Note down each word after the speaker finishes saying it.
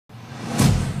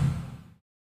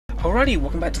Alrighty,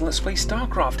 welcome back to Let's Play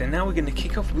StarCraft, and now we're going to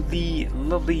kick off with the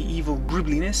lovely evil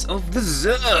gribbliness of the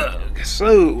Zerg. So,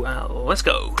 let's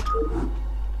go.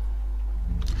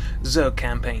 Zerg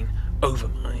campaign,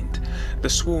 Overmind. The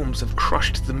swarms have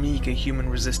crushed the meagre human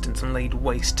resistance and laid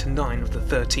waste to 9 of the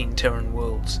 13 Terran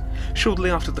worlds. Shortly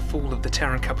after the fall of the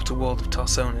Terran capital world of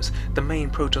Tarsonis, the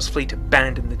main Protoss fleet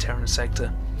abandoned the Terran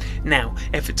sector. Now,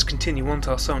 efforts continue on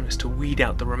Tarsonis to weed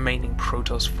out the remaining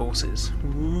Protoss forces.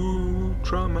 Ooh,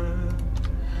 drama.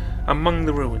 Among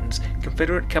the ruins,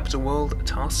 Confederate capital world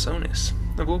Tarsonis,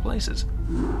 of all places.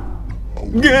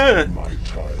 Yeah. My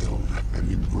child,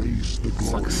 and embrace the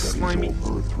glory Like slimy that is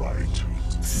your birthright.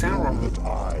 sour Know that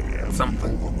I am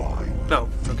something. Overmind, Oh,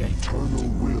 okay. eternal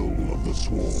will of the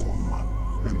swarm,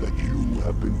 and that you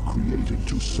have been created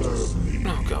to serve me.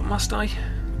 Oh god, must I?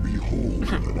 Behold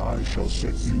that I shall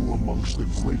set you amongst the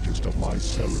greatest of my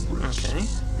celebrants, Okay.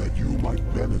 that you might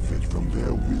benefit from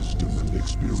their wisdom and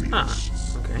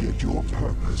experience. Okay. Yet your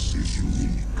purpose is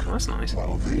unique. Oh, that's nice.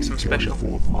 While they Some carry special.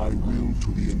 forth my will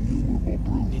to the innumerable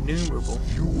broods, Innumerable.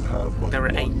 you have but There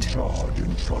are one 8. charge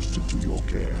entrusted to your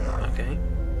care. Okay.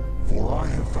 For I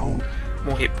have found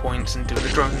More hit points and do the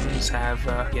drones have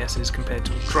yeses compared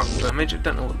to drone damage. I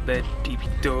don't know what their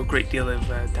DP do a great deal of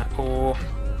that, or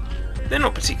they're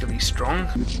not particularly strong.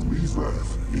 its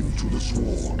rebirth into the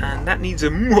swarm. And that needs a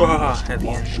mwah at the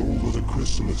Watch end. over the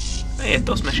chrysalis. Oh, yeah,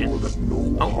 DOS mission. Ensure that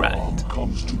no Alright. harm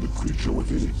comes to the creature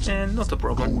within it. And not a Go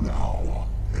problem. now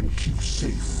and keep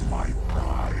safe my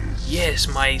prize. Yes,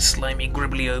 my slimy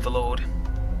gribbly overlord.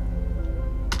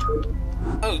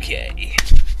 Okay.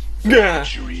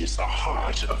 Hatchery is the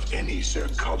heart of any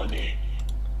Zerg colony.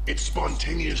 It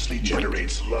spontaneously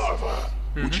generates larvae,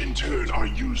 which in turn are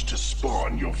used to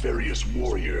spawn your various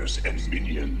warriors and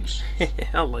minions.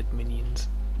 I like minions.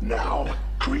 Now,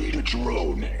 create a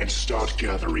drone and start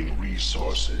gathering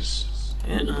resources.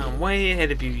 Yeah, I'm way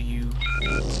ahead of you, you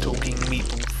talking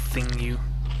meeple thing, you.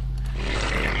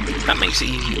 That makes it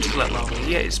easy to let lava.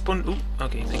 Yeah, it's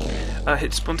okay, thank you.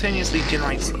 It spontaneously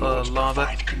generates lava.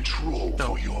 Provide control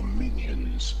for your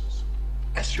minions.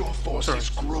 As your forces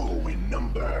grow in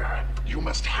number, you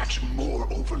must hatch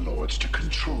more overlords to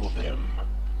control them.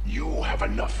 You have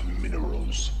enough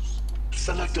minerals.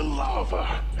 Select a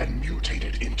lava and mutate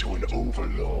it into an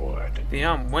overlord.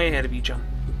 Yeah, I'm way ahead of you, John.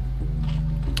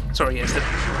 Sorry, yes,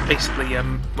 they're basically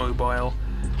mobile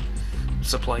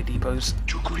supply depots.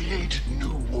 To create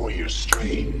new warrior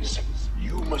strains,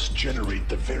 you must generate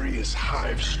the various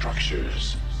hive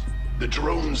structures. The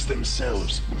drones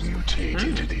themselves mutate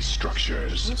into these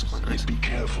structures. That's quite nice. Yet be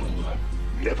careful.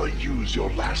 Never use your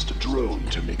last drone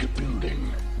to make a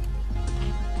building.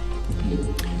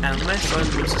 Unless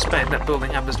I would suspect that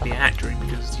building happens to be a hatchery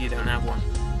because you don't have one.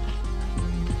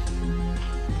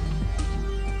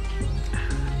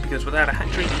 Because without a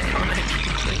hatchery, you can't actually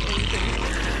create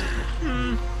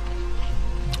anything.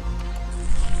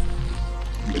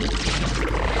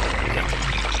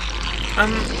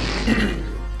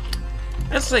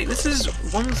 Let's say this is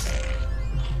one.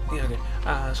 Yeah, okay.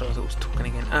 Sorry, I thought I was talking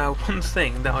again. One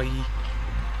thing that I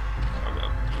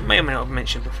may or may not have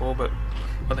mentioned before, but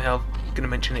what the hell, I'm gonna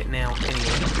mention it now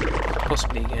anyway.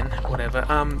 Possibly again, whatever.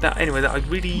 That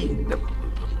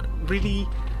really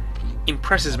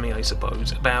impresses me, I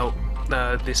suppose, about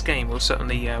this game, or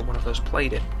certainly when I first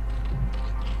played it.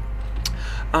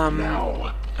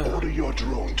 Now, order your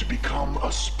drone to become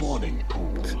a spawning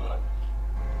pool.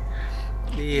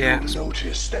 Yeah, You'll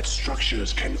notice that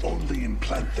structures can only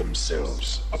implant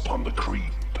themselves upon the creep.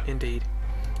 indeed.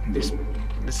 This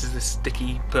is the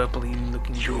sticky, purpley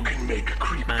looking You green can make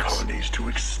creep mass. colonies to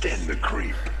extend the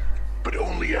creep, but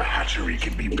only a hatchery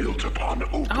can be built upon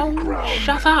open Oh, ground.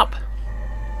 shut up!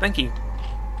 Thank you.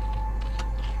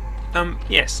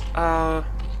 Yes, one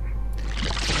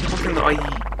thing that I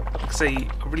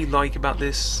really like about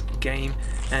this game,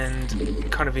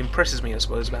 and kind of impresses me, I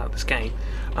suppose, about this game,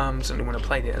 certainly when I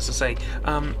played it, as I say,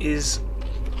 is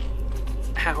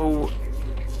how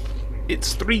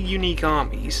it's 3 unique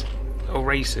armies, or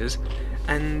races,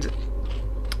 and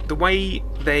the way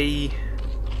they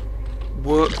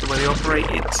work, the way they operate,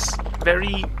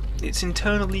 it's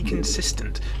internally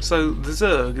consistent. So the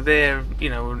Zerg, they're, you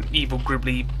know, an evil,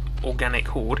 gribbly, organic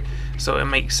horde, so it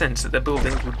makes sense that their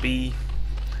buildings would be,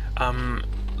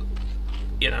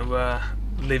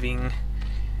 living,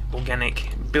 organic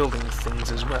building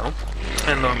things as well.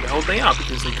 And lo and behold, they are,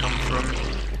 because they come from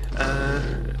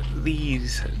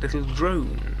these little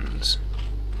drones.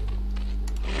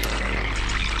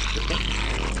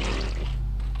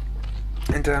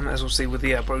 And as we'll see with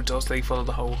the Protoss, they follow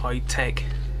the whole high-tech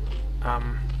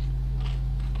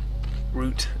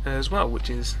route as well, which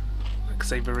is, like I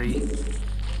say, very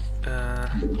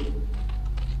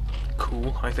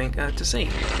cool, I think, to see.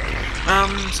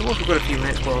 So once we've got a few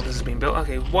minutes while this has been built,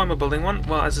 okay, why am I building one?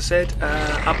 Well, as I said,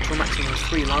 up to a maximum of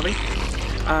 3 larvae,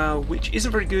 which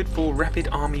isn't very good for rapid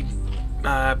army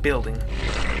building.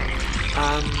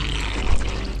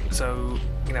 So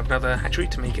you can have another hatchery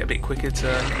to make it a bit quicker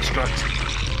to construct,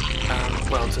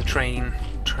 well, to train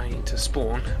to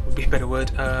spawn would be a better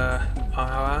word,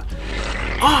 army!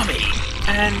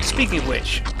 And speaking of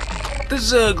which, the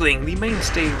Zergling, the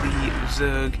mainstay of the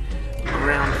Zerg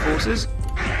ground forces.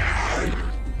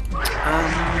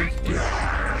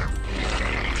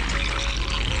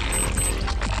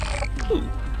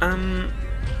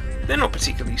 They're not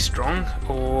particularly strong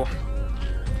or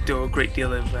do a great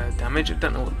deal of damage. I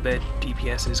don't know what their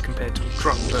DPS is compared to a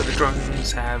drone, but the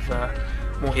drones have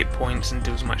more hit points and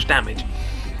do as much damage.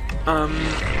 But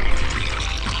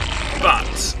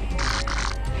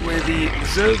where the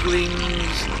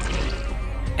Zerglings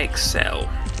excel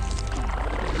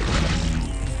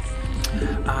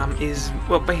is,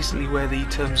 well, basically where the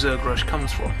term Zerg Rush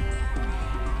comes from.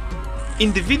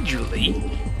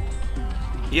 Individually,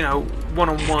 you know,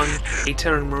 one-on-one, a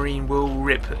Terran Marine will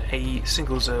rip a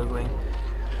single Zergling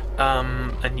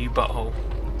a new butthole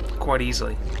quite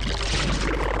easily.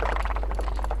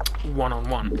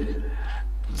 One-on-one.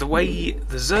 The way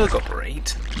the Zerg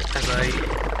operate, as I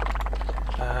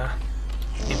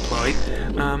implied,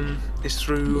 is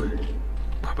through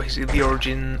basically the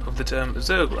origin of the term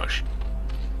Zerg Rush,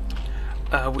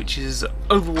 which is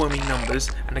overwhelming numbers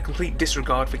and a complete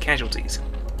disregard for casualties.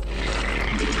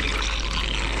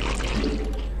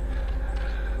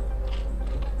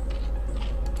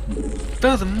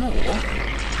 Furthermore,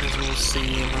 as we'll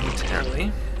see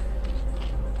momentarily,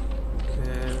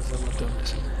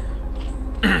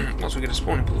 once we get a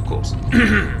spawning pool, of course,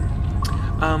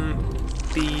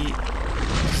 the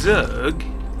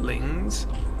Zerglings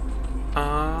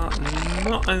are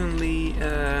not only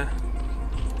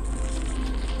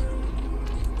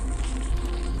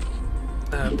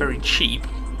very cheap,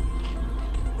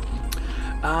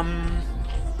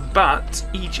 but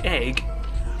each egg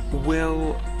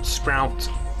will sprout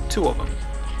 2 of them,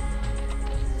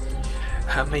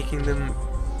 making them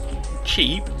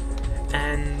cheap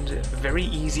and very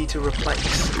easy to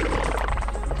replace.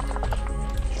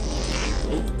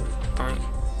 Ooh,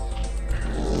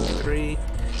 3.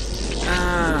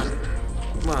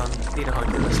 Well, need a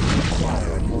hydralisk.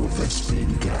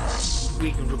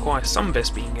 We can require some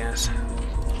Vespene gas.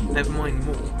 Never mind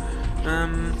more.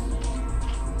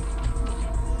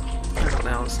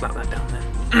 Now let's slap that down there.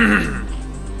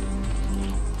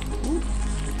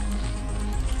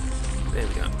 There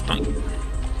we go.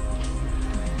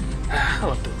 I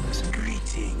love doing this.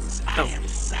 Greetings, I am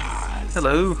Zaz.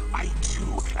 Hello. I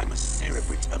too am a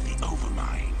cerebrate of the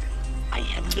Overmind. I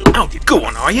have located go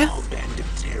on, are you? A band of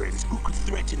Terrans who could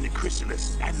threaten the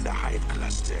Chrysalis and the Hive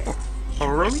Cluster. Oh,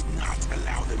 really? You must not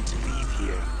allow them to leave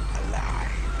here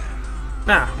alive.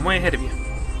 Ah, I'm way ahead of you.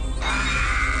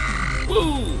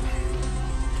 Woo!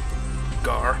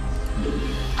 Gar.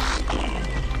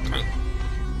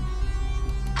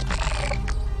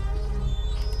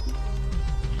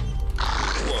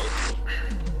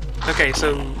 Whoa. Okay,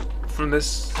 so from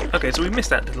this, so we missed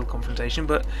that little confrontation,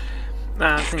 but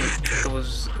I think it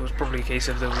was probably a case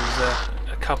of there was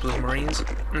a couple of Marines,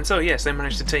 and so yes, they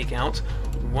managed to take out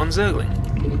 1 Zergling.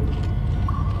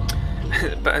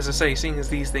 But as I say, seeing as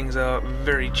these things are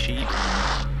very cheap,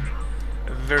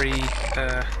 very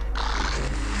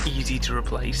easy to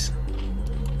replace,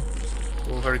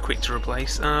 or very quick to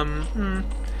replace,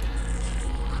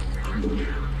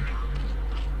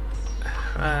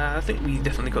 I think we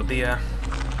definitely got the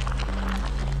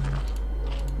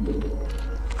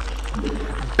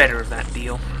better of that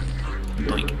deal.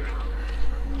 Doink.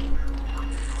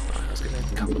 Right, let's get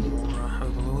a couple more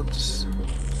overlords.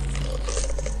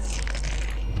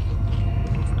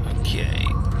 Okay.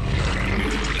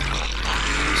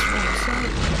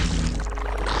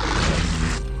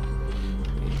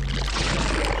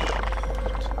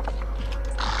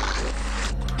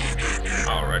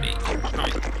 Alrighty.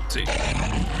 9, 2.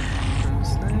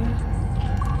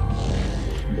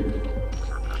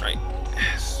 Right.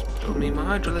 Let's build me my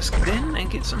Hydralisk then and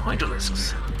get some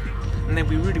Hydralisks. And then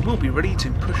we really will be ready to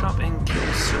push up and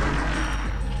kill some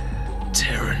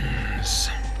Terrans.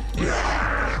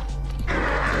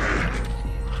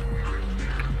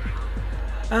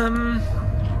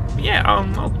 Yeah,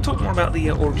 I'll talk more about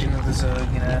the origin of the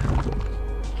Zerg in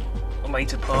a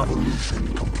later part.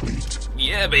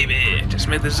 Yeah, baby! Just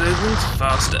made the Zerglings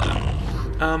faster.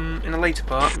 In a later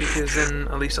part, because then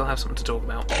at least I'll have something to talk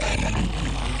about.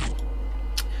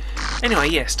 Anyway,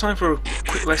 yes, time for a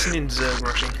quick lesson in Zerg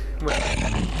rushing. Well,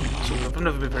 sort of. I've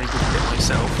never been very good at it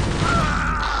myself.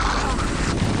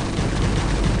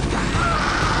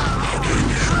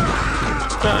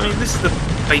 But I mean, this is the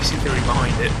basic theory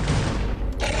behind it.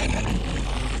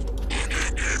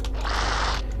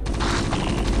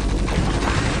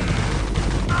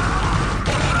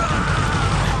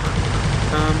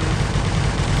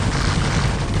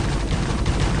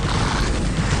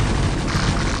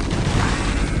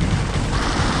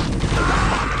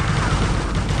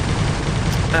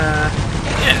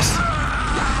 Yes.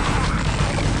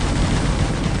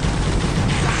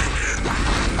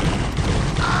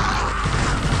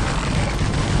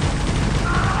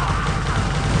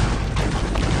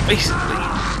 Basically,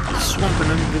 swamping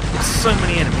them with so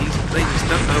many enemies, they just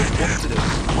don't know what to do.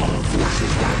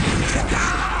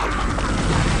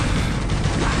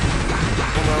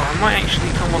 Although I might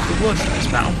actually come off the worst in this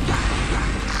battle.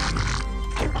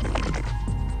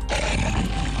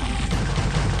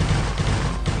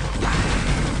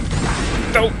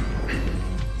 Oh.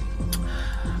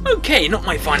 Okay, not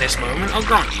my finest moment, I'll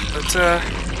grant you, but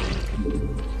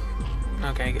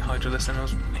okay, get Hydralisk, and I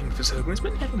was aiming for Zerglings,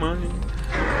 but never mind.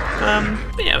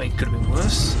 But yeah, it could have been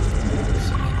worse.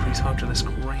 So increase Hydralisk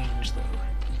range,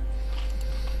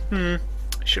 though.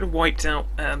 I should have wiped out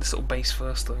this little base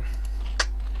first, though.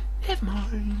 Never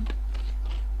mind.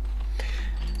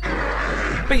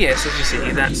 But yes, as you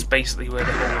see, that's basically where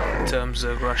the whole term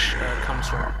Zerg Rush comes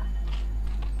from.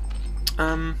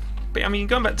 But I mean,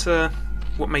 going back to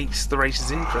what makes the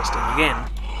races interesting again,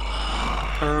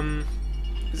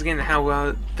 is again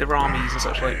how their armies and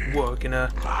such like work in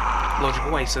a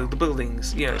logical way. So the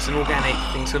buildings, yeah, it's an organic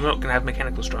thing, so they're not going to have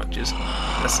mechanical structures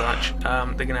as such.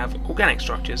 They're going to have organic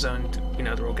structures, and you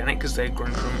know they're organic because they're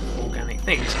grown from organic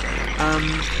things.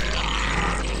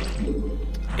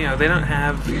 You know, they don't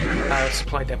have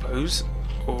supply depots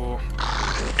or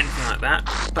anything like that,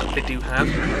 but they do have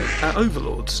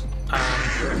overlords.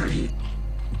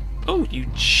 Oh, you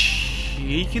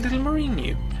cheeky little marine,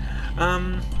 you.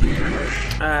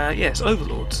 Yes,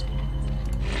 overlords.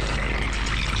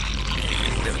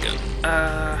 There we go.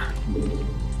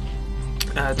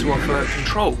 To offer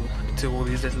control to all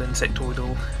these little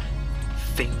insectoidal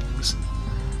things.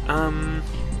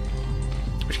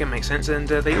 Which can make sense, and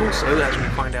they also, as we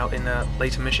find out in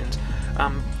later missions,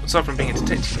 aside from being a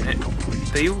detective unit,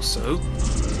 they also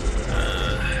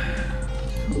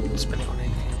spending on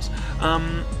anything else.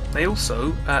 They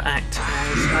also act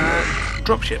as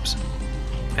dropships,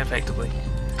 effectively.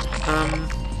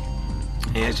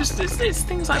 Yeah, it's just it's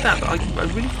things like that I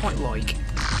really quite like.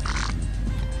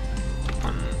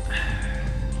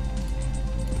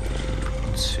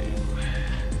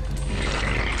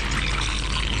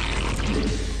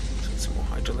 Some more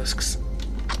Hydralisks.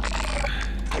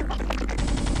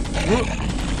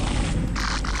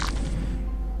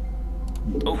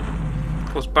 Oh, of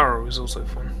course, Barrow is also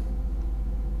fun.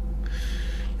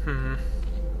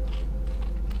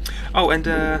 Oh, and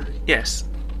yes,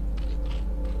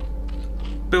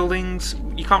 buildings.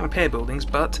 You can't repair buildings,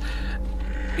 but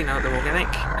you know they're organic,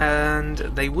 and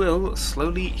they will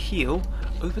slowly heal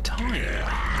over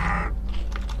time.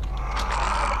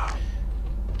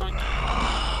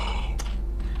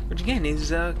 Which again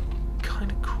is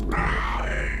kind of cool.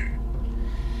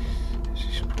 So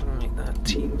you should probably make that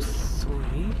team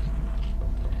 3.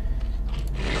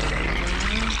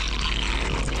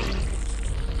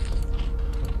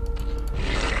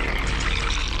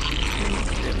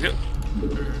 There we go.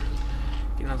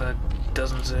 Another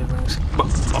dozen Zerglings. Cool.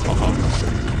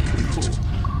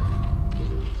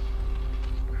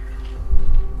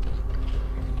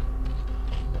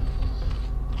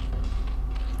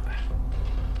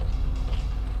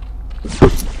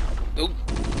 Oh.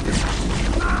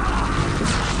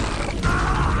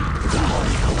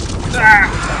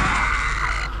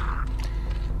 Ah!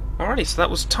 Alrighty, so that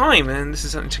was time, and this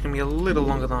is only taking me a little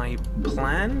longer than I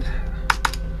planned.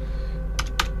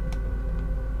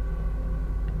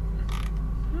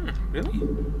 Really?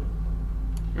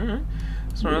 Alright.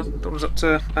 Sorry, I thought it was up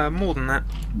to more than that.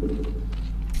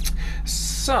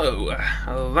 So,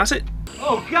 that's it.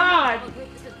 Oh God!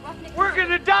 We're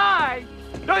gonna die!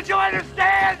 Don't you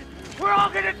understand? We're all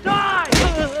gonna die!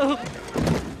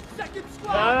 Second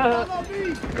squad, follow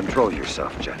me! Control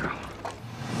yourself, General.